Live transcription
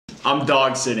I'm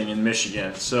dog sitting in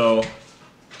Michigan, so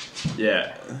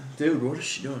yeah. Dude, what is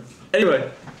she doing?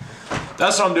 Anyway,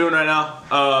 that's what I'm doing right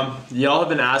now. Y'all have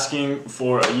been asking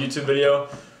for a YouTube video,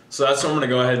 so that's what I'm gonna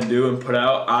go ahead and do and put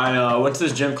out. I went to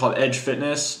this gym called Edge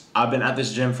Fitness. I've been at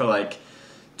this gym for like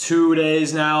 2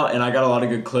 days now, and I got a lot of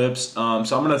good clips. So I'm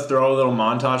gonna throw a little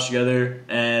montage together,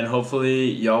 and hopefully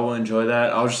y'all will enjoy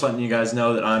that. I was just letting you guys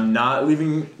know that I'm not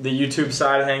leaving the YouTube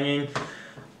side hanging.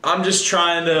 I'm just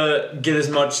trying to get as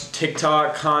much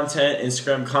TikTok content,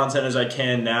 Instagram content as I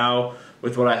can now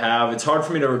with what I have. It's hard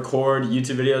for me to record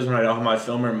YouTube videos when I don't have my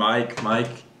filmer, Mike. Mike,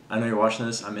 I know you're watching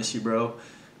this. I miss you, bro.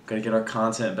 Gotta get our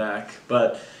content back.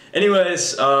 But anyways,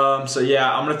 so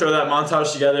yeah, I'm gonna throw that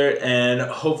montage together, and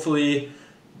hopefully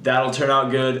that'll turn out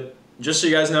good. Just so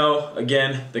you guys know,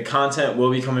 again, the content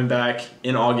will be coming back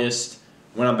in August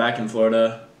when I'm back in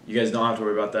Florida. You guys don't have to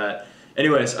worry about that.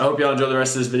 Anyways, I hope y'all enjoy the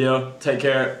rest of this video. Take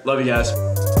care. Love you guys.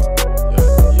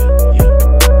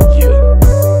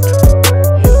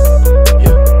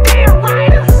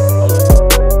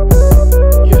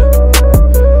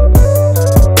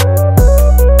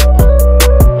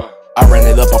 I ran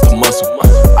it up off the muscle.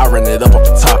 I ran it up off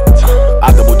the top.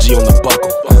 I double G on the buckle.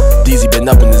 DZ been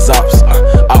up in his ops.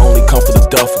 I only come for the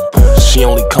duffel. She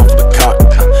only come for the cock.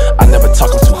 I never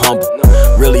talk, I'm too humble.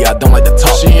 Really, I don't like to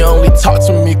talk. She only talk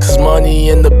to me cause money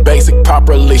in the basic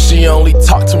properly. She only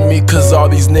talk to me cause all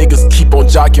these niggas keep on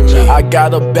jocking me. I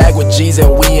got a bag with G's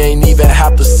and we ain't even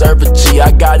have to serve a G.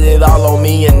 I got it all on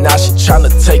me and now she tryna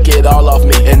take it all off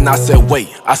me. And I said wait,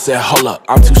 I said hold up,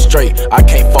 I'm too straight, I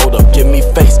can't fold up. Give me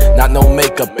face, not no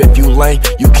makeup. If you lame,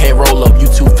 you can't roll up, you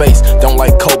two-faced. Don't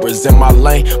like cobras in my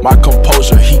lane, my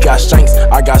composure. He got shanks,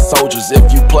 I got soldiers.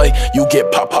 If you play, you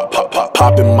get pop, pop, pop, pop,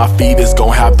 pop. And my feet is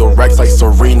gon' have the Rex like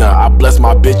Serena. I bless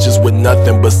my bitches with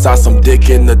nothing besides some dick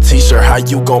in the t-shirt. How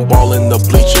you gon' ball in the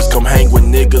bleachers? Come hang with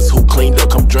niggas who cleaned up,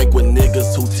 come drink with